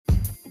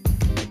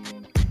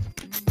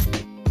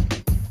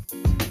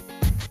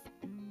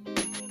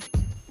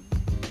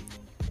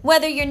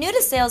Whether you're new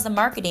to sales and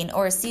marketing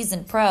or a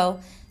seasoned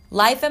pro,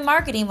 Life in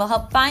Marketing will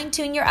help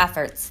fine-tune your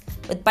efforts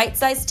with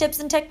bite-sized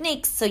tips and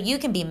techniques so you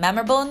can be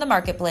memorable in the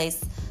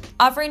marketplace,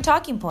 offering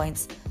talking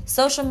points,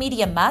 social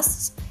media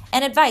musts,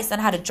 and advice on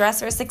how to dress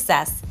for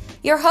success.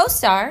 Your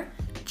hosts are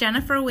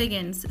Jennifer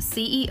Wiggins,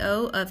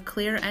 CEO of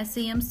Clear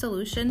SEM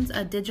Solutions,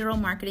 a digital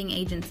marketing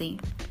agency.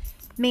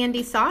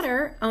 Mandy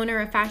Sauter, owner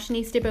of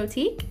Fashionista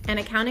Boutique and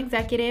account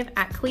executive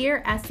at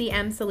Clear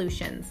SEM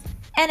Solutions.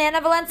 and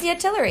Anna Valencia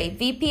Tillery,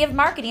 VP of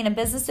Marketing and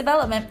Business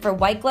Development for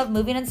White Glove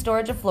Moving and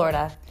Storage of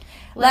Florida.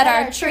 Let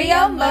our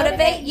trio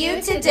motivate you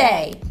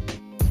today.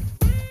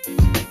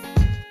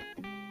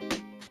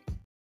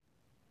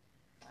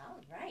 All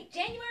right,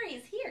 January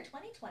is here,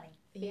 2020.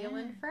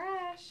 Feeling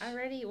fresh.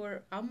 Already,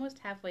 we're almost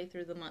halfway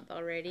through the month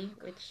already,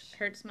 which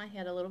hurts my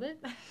head a little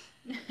bit.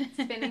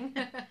 Spinning.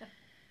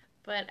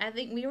 But I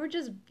think we were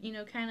just,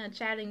 kind of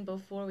chatting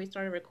before we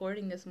started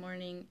recording this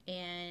morning,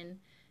 and,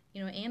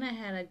 Anna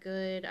had a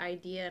good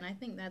idea, and I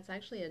think that's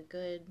actually a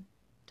good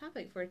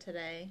topic for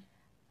today.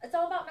 It's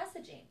all about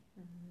messaging.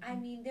 Mm-hmm. I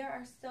mean, there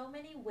are so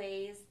many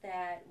ways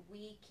that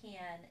we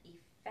can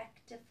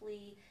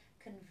effectively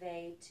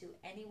convey to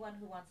anyone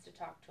who wants to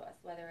talk to us,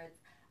 whether it's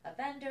a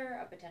vendor,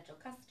 a potential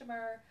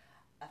customer,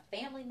 a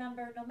family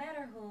member, no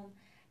matter whom,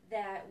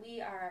 that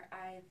we are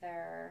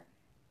either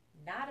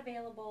not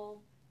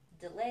available,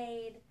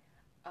 delayed,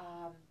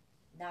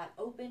 not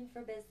open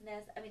for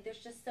business. I mean,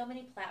 there's just so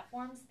many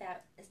platforms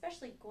that,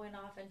 especially going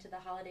off into the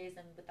holidays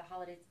and with the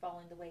holidays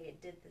falling the way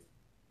it did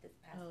this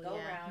past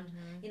go-around,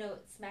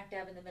 smack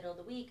dab in the middle of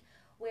the week,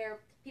 where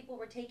people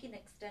were taking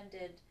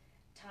extended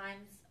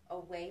times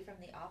away from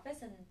the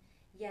office, and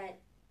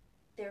yet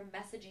their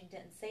messaging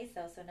didn't say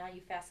so. So now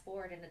you fast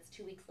forward, and it's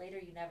 2 weeks later,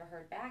 you never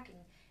heard back,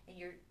 and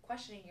you're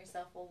questioning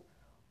yourself, well,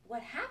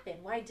 what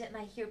happened? Why didn't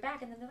I hear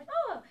back? And then they're like,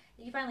 oh,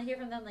 you finally hear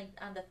from them like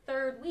on the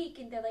third week,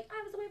 and they're like,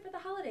 I was away for the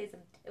holidays.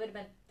 And it would have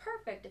been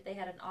perfect if they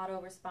had an auto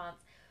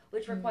response,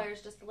 which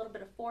requires just a little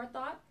bit of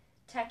forethought,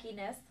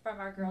 techiness from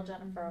our girl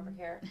Jennifer over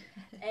here,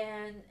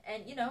 and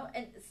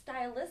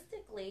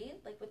stylistically,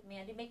 like with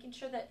Mandy, making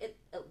sure that it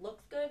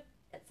looks good,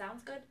 it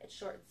sounds good, it's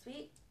short and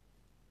sweet.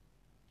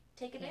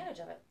 Take advantage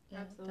of it. Yeah,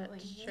 absolutely.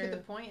 To the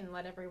point, and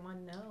let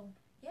everyone know.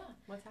 Yeah,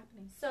 what's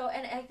happening. So,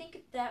 and I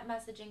think that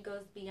messaging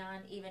goes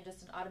beyond even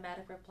just an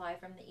automatic reply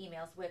from the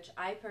emails, which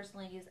I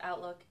personally use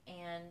Outlook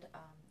and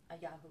a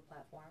Yahoo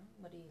platform.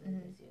 What do you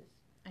guys use?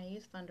 I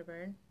use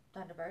Thunderbird.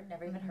 Thunderbird,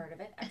 never even heard of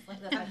it.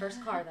 Excellent. That's my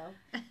first car,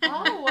 though.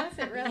 Oh, was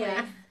it really?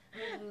 Yeah.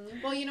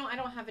 Well, I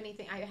don't have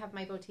anything. I have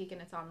my boutique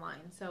and it's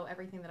online, so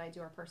everything that I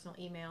do are personal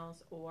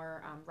emails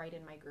or right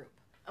in my group.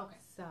 Okay.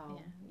 So,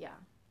 yeah.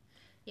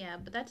 Yeah,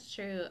 but that's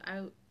true.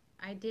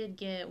 I did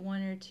get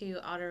one or two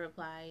auto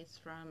replies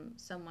from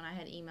someone I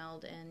had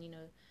emailed, and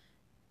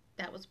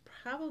that was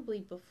probably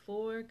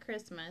before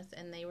Christmas,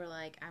 and they were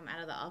like, I'm out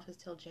of the office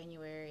till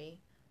January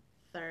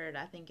 3rd,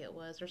 I think it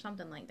was, or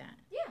something like that.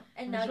 Yeah,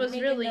 and which now was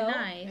really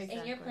nice.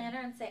 In your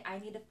planner and say, I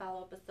need to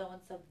follow up with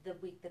so-and-so the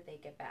week that they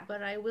get back.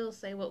 But I will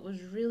say what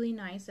was really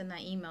nice in that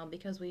email,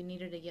 because we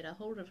needed to get a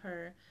hold of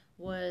her,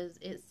 was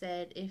it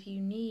said, if you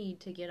need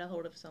to get a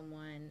hold of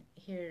someone,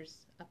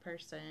 here's a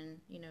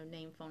person,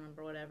 name, phone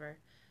number, whatever.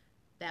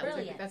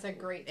 That's a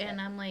great tip. And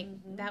I'm like,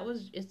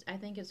 I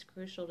think it's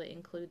crucial to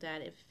include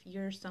that if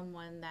you're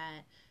someone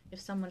that,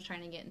 if someone's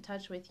trying to get in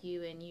touch with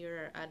you and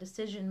you're a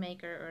decision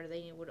maker, or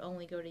they would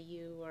only go to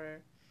you,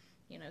 or,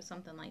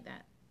 something like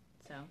that.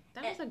 So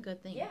that was a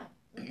good thing. Yeah.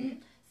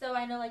 So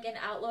I know, like in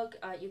Outlook,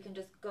 you can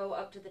just go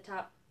up to the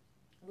top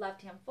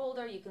left-hand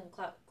folder. You can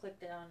click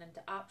down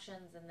into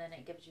options, and then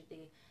it gives you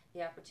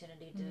the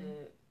opportunity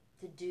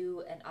to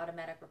do an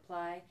automatic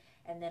reply.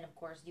 And then, of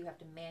course, you have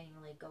to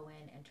manually go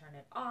in and turn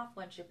it off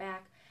once you're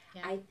back.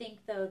 Yeah. I think,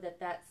 though,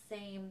 that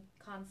same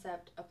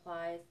concept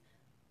applies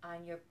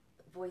on your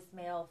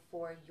voicemail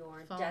for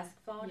your desk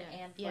phone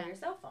and for your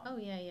cell phone. Oh,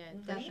 yeah,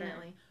 definitely.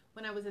 Sure.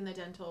 When I was in the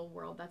dental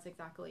world, that's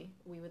exactly,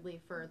 we would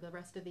leave for the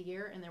rest of the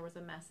year, and there was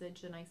a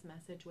nice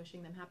message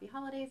wishing them happy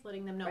holidays,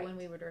 letting them know when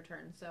we would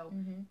return. So,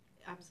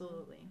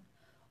 absolutely.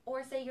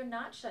 Or say you're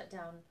not shut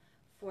down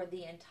for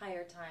the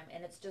entire time,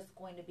 and it's just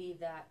going to be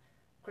that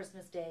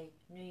Christmas Day,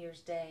 New Year's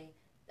Day,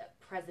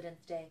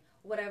 President's Day,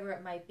 whatever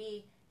it might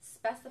be,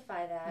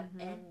 specify that,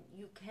 and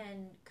you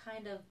can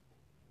kind of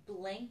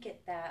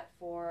blanket that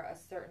for a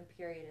certain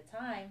period of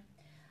time,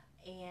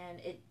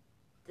 and it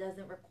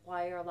doesn't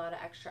require a lot of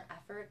extra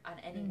effort on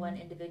any one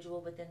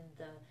individual within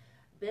the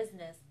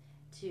business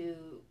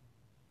to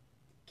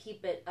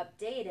keep it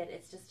updated.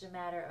 It's just a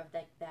matter of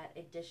that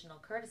additional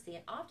courtesy,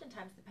 and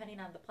oftentimes, depending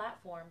on the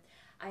platform,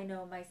 I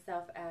know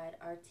myself at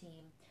our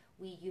team,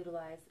 we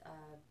utilize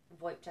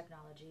VoIP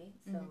technology,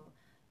 so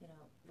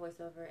voice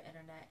over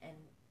internet, and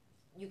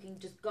you can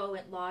just go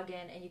and log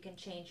in, and you can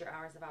change your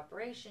hours of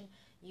operation.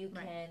 You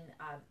can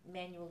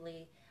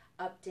manually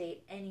update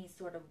any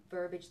sort of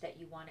verbiage that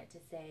you want it to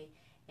say,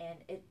 and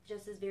it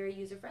just is very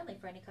user friendly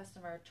for any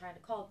customer trying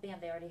to call. Bam,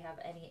 they already have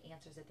any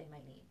answers that they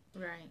might need.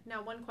 Right.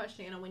 Now, one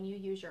question, when you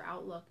use your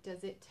Outlook,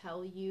 does it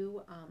tell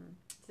you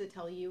Does it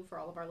tell you, for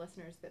all of our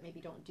listeners that maybe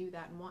don't do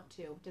that and want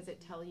to, does it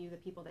tell you the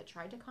people that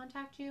tried to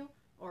contact you,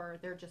 or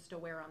they're just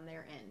aware on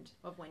their end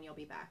of when you'll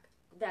be back?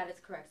 That is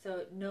correct.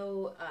 So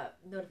no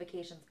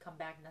notifications come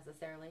back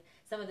necessarily.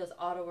 Some of those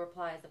auto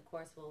replies, of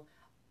course, will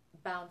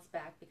bounce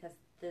back because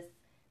this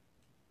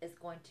is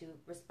going to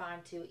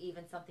respond to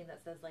even something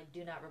that says, like,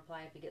 do not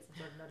reply if you get some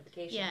sort of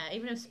notification. Yeah,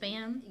 even if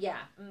spam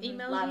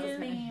emails Lots you,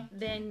 of spam.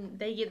 then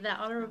they get that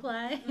auto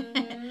reply,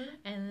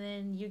 and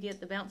then you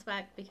get the bounce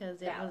back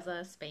because it was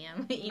a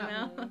spam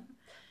email.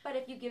 But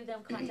if you give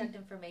them contact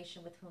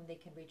information with whom they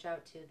can reach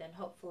out to, then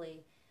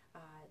hopefully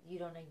you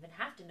don't even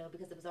have to know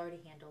because it was already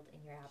handled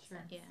in your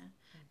absence. Sure. Yeah.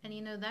 And,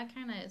 you know, that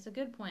kind of is a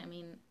good point. I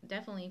mean,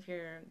 definitely if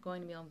you're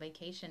going to be on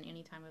vacation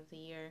any time of the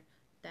year,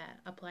 that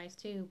applies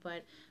too.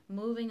 But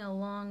moving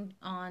along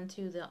on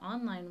to the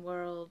online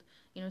world,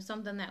 you know,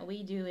 something that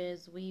we do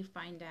is we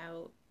find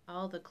out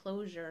all the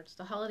closures,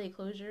 the holiday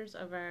closures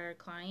of our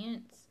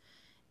clients,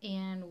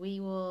 and we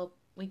go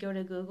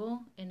to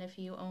Google, and if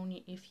you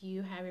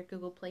have your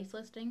Google Place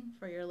listing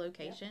for your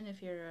location,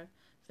 if you're a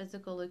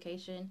physical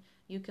location,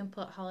 you can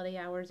put holiday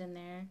hours in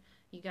there.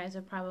 You guys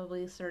have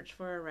probably searched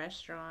for a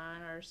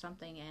restaurant or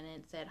something, and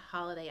it said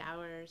holiday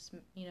hours,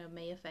 you know,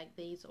 may affect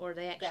these, or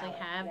they actually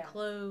have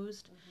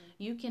closed.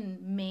 You can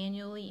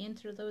manually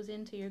enter those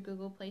into your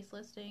Google Place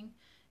listing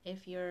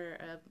if you're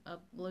a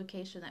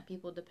location that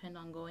people depend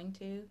on going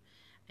to.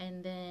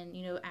 And then,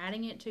 you know,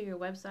 adding it to your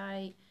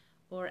website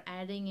or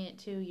adding it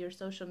to your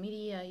social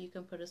media. You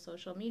can put a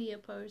social media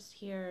post.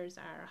 Here's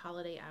our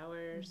holiday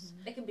hours.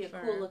 It can be a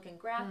cool looking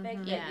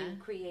graphic that you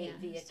create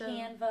via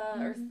Canva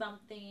or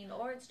something,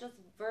 or it's just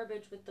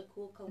verbiage with the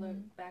cool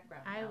colored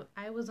background.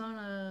 I was on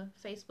a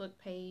Facebook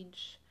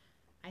page,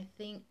 I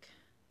think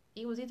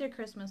it was either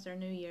Christmas or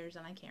New Year's,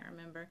 and I can't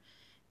remember.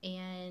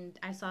 And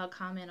I saw a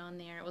comment on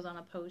there. It was on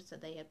a post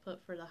that they had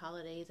put for the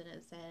holidays, and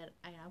it said,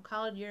 I've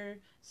called your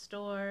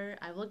store,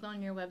 I've looked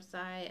on your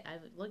website,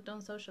 I've looked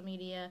on social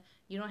media.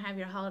 You don't have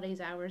your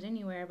holidays hours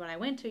anywhere, but I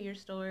went to your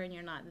store and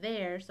you're not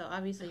there, so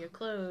obviously you're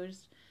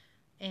closed.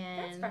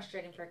 And that's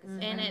frustrating for a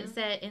consumer. And it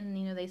said, and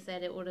you know, they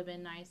said it would have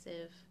been nice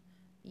if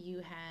you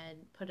had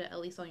put it at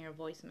least on your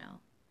voicemail.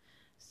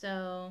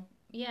 So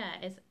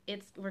yeah,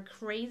 we're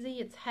crazy.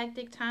 It's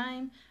hectic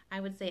time. I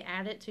would say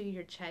add it to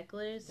your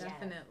checklist.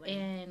 Definitely.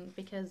 And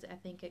because I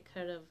think it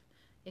could have,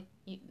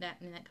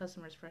 that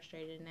customer's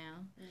frustrated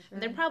now. Sure.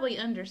 They're probably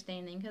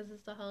understanding because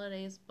it's the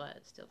holidays,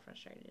 but still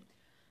frustrated.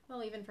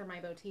 Well, even for my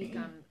boutique,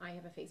 I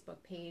have a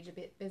Facebook page,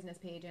 a business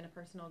page, and a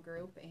personal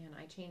group, and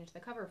I changed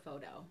the cover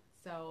photo.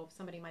 So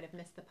somebody might have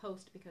missed the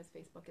post because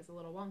Facebook is a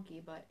little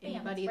wonky, but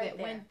anybody that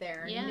went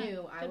there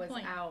knew I was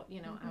out,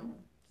 you know,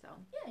 So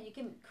yeah, you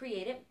can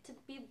create it to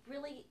be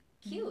really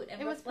cute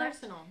and it was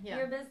personal.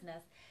 Your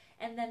business.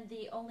 And then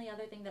the only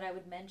other thing that I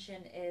would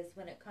mention is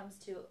when it comes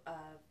to a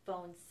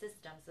phone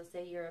system. So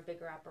say you're a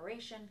bigger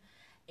operation,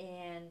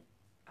 and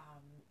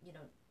you know,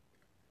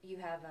 you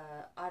have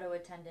a auto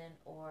attendant,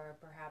 or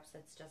perhaps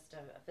it's just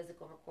a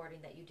physical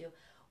recording that you do.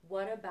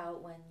 What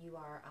about when you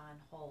are on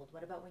hold?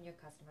 What about when your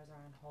customers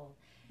are on hold?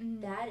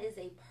 That is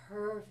a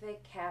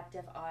perfect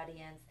captive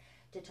audience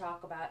to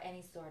talk about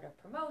any sort of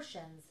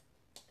promotions,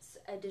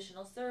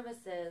 additional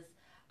services,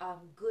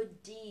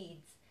 good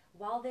deeds.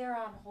 While they're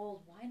on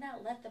hold, why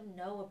not let them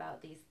know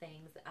about these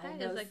things?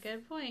 That is a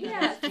good point.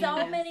 Yeah,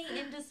 so many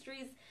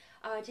industries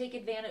take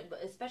advantage,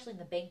 especially in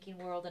the banking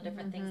world and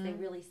different things. They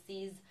really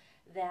seize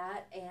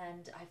that,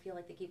 and I feel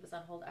like they keep us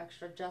on hold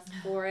extra just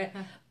for it.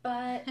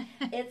 But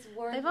it's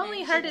worth. They've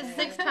only heard it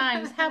 6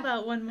 times. How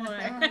about one more?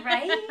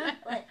 Right?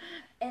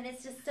 And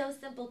it's just so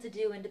simple to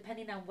do. And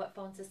depending on what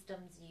phone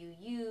systems you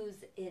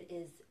use, it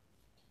is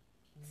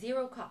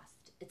zero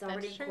cost. It's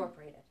already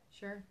incorporated.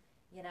 Sure.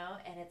 You know,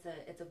 and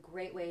it's a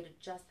great way to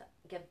just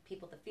give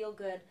people to feel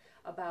good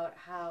about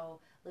how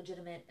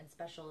legitimate and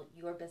special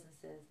your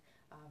business is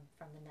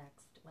from the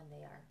next when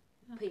they are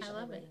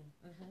patiently waiting.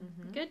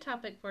 Good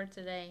topic for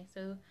today.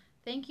 So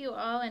thank you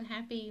all, and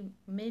happy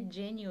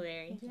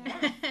mid-January.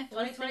 Yeah.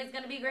 2020 is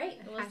going to be great.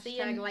 We'll see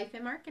you. Life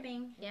in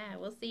Marketing. Yeah,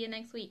 we'll see you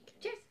next week.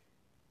 Cheers.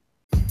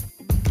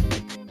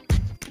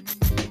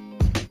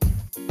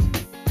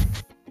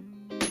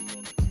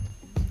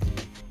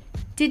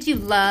 Did you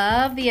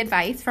love the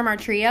advice from our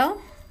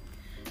trio?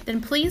 Then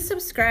please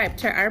subscribe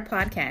to our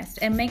podcast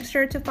and make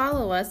sure to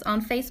follow us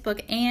on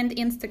Facebook and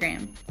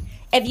Instagram.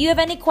 If you have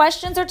any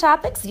questions or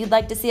topics you'd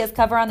like to see us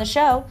cover on the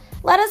show,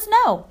 let us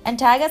know and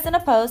tag us in a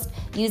post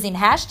using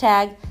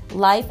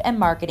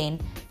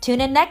 #LifeandMarketing. Tune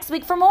in next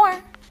week for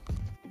more.